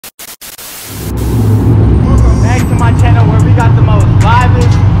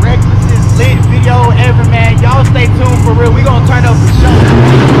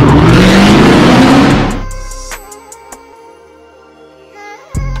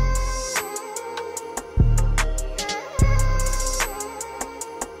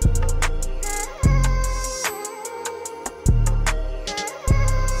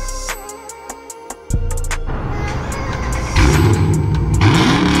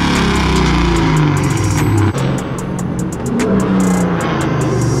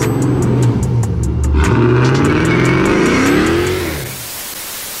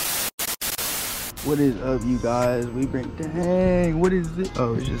guys, dang, what is it?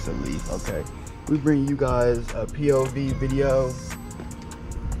 Oh, it's just a leaf, okay. We bring you guys a POV video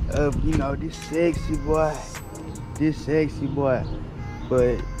of, you know, this sexy boy.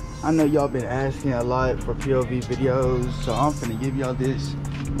 But I know y'all been asking a lot for POV videos, so I'm finna give y'all this.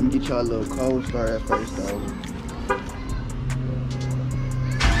 Let me get y'all a little cold start at first though.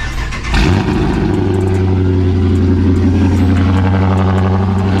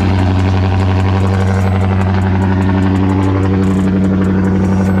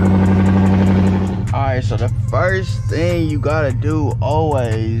 Alright, so the first thing you gotta do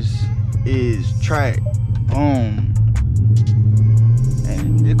always is track. Boom.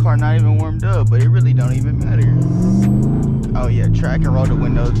 And this car not even warmed up, but it really don't even matter. Oh yeah, track and roll the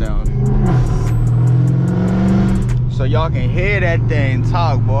windows down. So y'all can hear that thing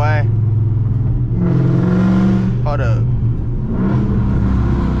talk, boy. Hold up.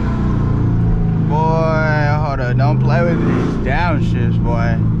 Boy, hold up. Don't play with these downshifts,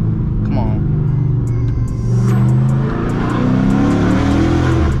 boy. Come on.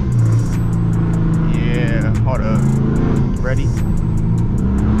 Yeah, hold up. Ready?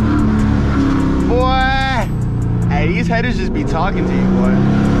 Boy! Hey, these haters just be talking to you, boy.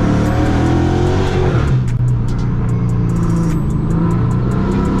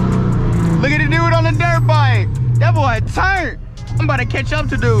 Look at the dude on the dirt bike. That boy turned. I'm about to catch up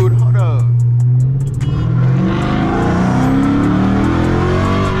to dude. Hold up.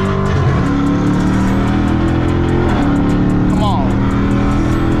 Come on.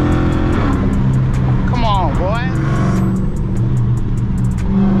 Come on, boy.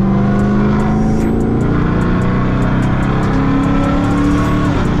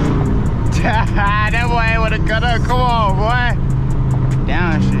 That boy ain't wanna cut up. Come on, boy.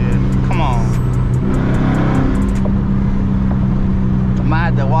 Downshift. Come on. I might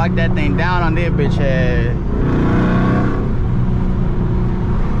have to walk that thing down on this bitch head.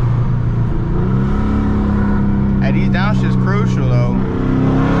 Hey, these downshifts crucial though.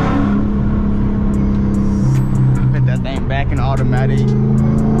 Put that thing back in automatic.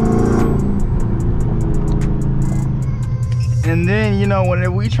 And then, you know,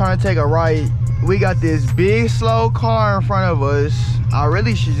 whenever we trying to take a right, we got this big slow car in front of us. I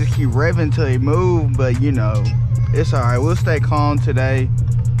really should just keep revving till it move, but you know, it's all right. We'll stay calm today,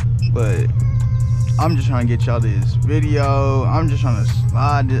 but I'm just trying to get y'all this video. I'm just trying to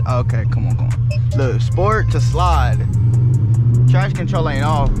slide this. Okay, come on. Look, sport to slide. Traction control ain't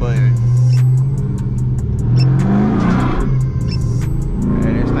off, but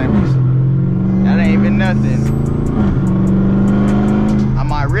that ain't even nothing.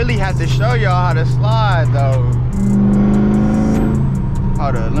 I really have to show y'all how to slide though.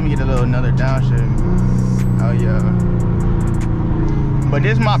 Hold up, let me get another downshift. Oh yeah. But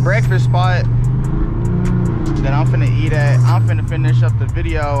this is my breakfast spot that I'm finna eat at. I'm finna finish up the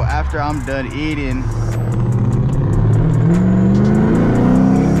video after I'm done eating.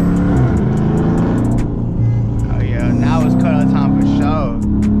 Oh yeah, now it's cutoff time for sure.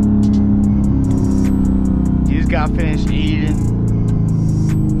 You just got finished eating.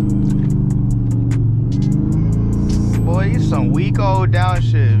 Boy, these some weak old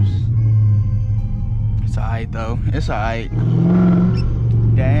downshifts. It's alright though. It's alright.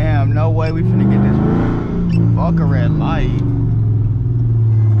 Damn, no way we finna get this fucking red light.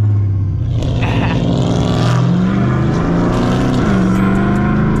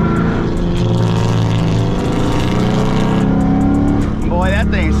 Boy, that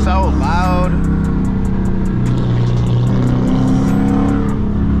thing's so loud.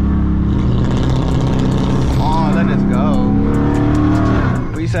 Let's go.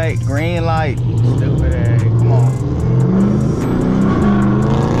 We say green light. Stupid ass. Come on.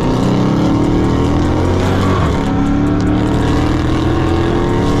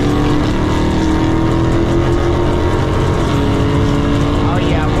 Oh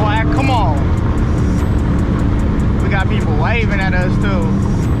yeah, boy, come on. We got people waving at us too.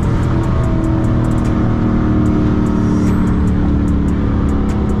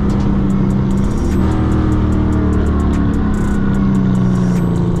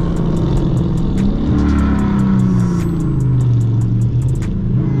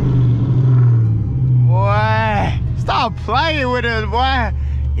 Stop playing with us, boy.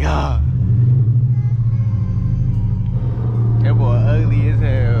 Yeah. That boy ugly as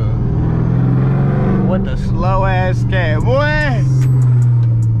hell. What the slow ass cat, boy.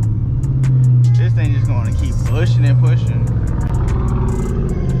 This thing just gonna keep pushing and pushing.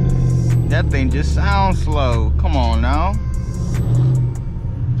 That thing just sounds slow. Come on now.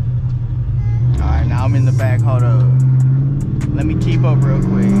 Alright, now I'm in the back. Hold up. Let me keep up real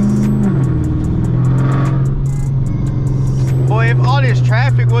quick. Boy, if all this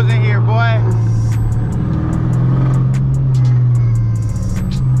traffic wasn't here, boy.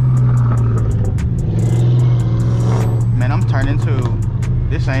 Man, I'm turning to.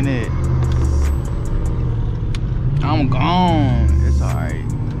 This ain't it. I'm gone. It's alright.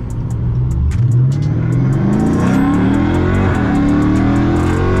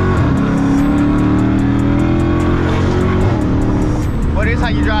 Boy, this how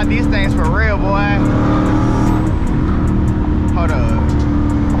you drive these things for real, boy. Hold up.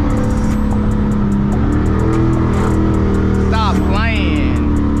 Stop playing.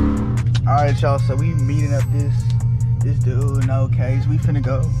 Alright, y'all, so we meeting up this dude, no case. We finna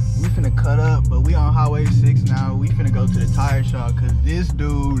cut up, but we on Highway 6 now. We finna go to the tire shop because this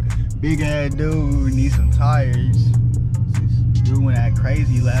dude, big ass dude, needs some tires. This dude went out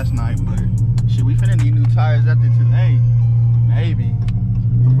crazy last night, but shit, we finna need new tires after today. Maybe.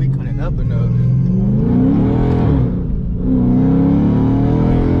 If we cut it up enough.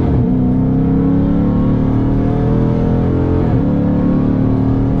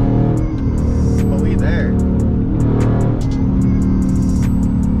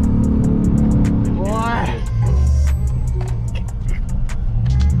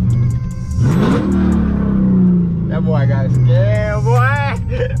 Boy, I got scared, boy.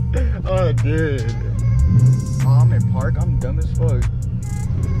 Oh, dude. Oh, I'm in park. I'm dumb as fuck.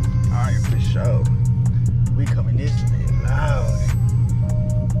 Alright, for sure. We coming this bit loud.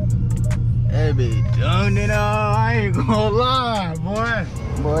 That bit dumb it all. I ain't gonna lie, boy.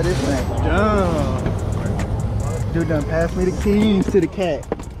 Boy, this thing's dumb. Dude done passed me the keys to the cat.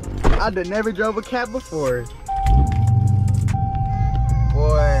 I done never drove a cat before.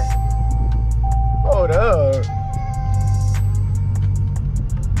 Boy. Hold up.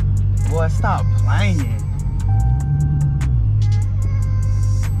 Boy, stop playing.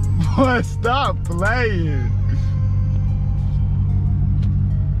 Boy, stop playing.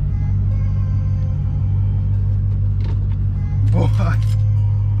 Boy,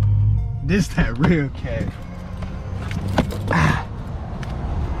 this that real cat.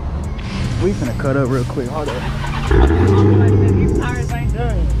 We finna cut up real quick. Hold up. These tires ain't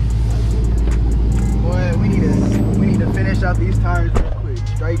done. Boy, we need to finish out these tires real quick.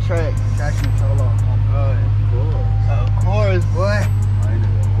 Straight track, traction control off. Oh God, of course, boy. I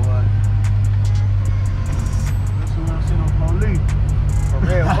know, boy. That's when I see no police. For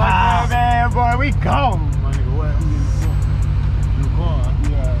real, fuck man, boy, we gone. My nigga, what? I'm in the car.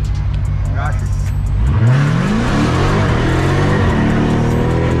 Yeah. Got you.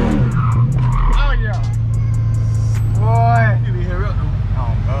 Oh yeah. Boy. You be here up though.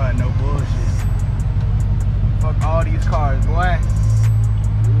 Oh God, no bullshit. Fuck all these cars, boy.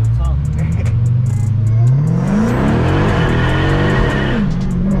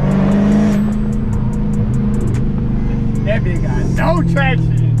 That bitch got no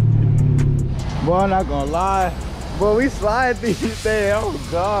traction. Boy, I'm not gonna lie. Boy, we slide these things. Oh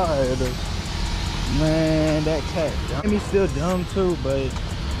God. Man, that cat. Me still dumb too, but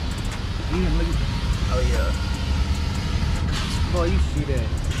even look at. Oh yeah. Boy, you see that?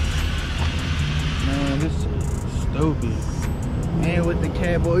 Man, this is stupid. Man, with the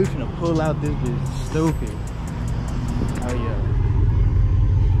cat, boy, we finna pull out this bitch. Stupid. Oh yeah.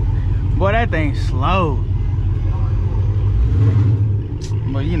 Boy, that thing's slow.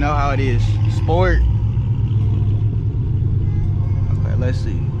 But you know how it is. Sport. Okay, let's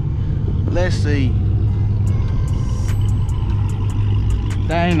see. Let's see.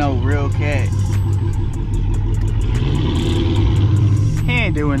 That ain't no real cat. He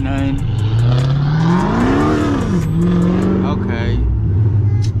ain't doing nothing. Okay.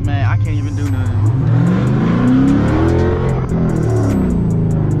 Man, I can't even do nothing.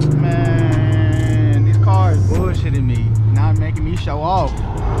 Man, these cars bullshitting me. Not making me show off.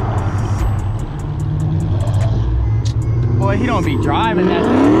 Boy, he don't be driving that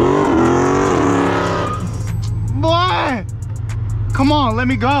thing. Boy! Come on, let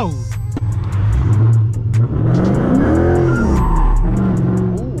me go.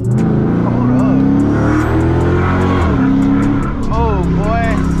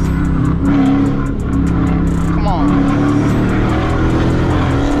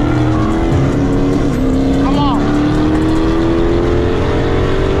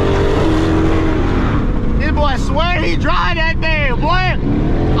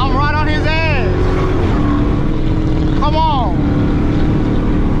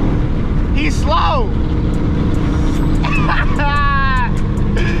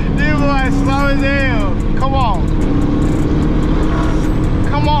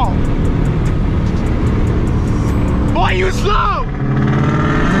 You slow!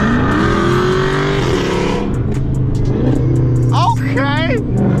 Alright,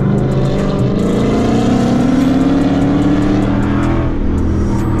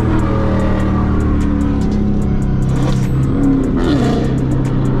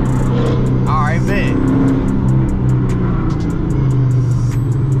 bet.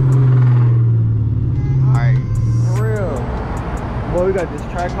 Alright, for real. Boy, we got this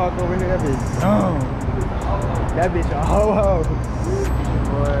Trackhawk over here. That bitch dumb. That bitch a ho-ho.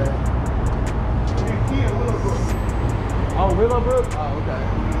 Boy. Oh, Willowbrook? Oh, okay.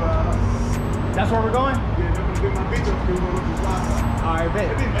 That's where we're going? Yeah, they're gonna get my bitch up to Alright, bet.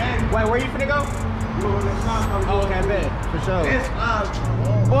 Wait, where you finna go? Oh, okay, bet. For sure.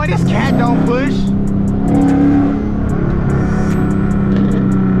 Boy, this cat don't push.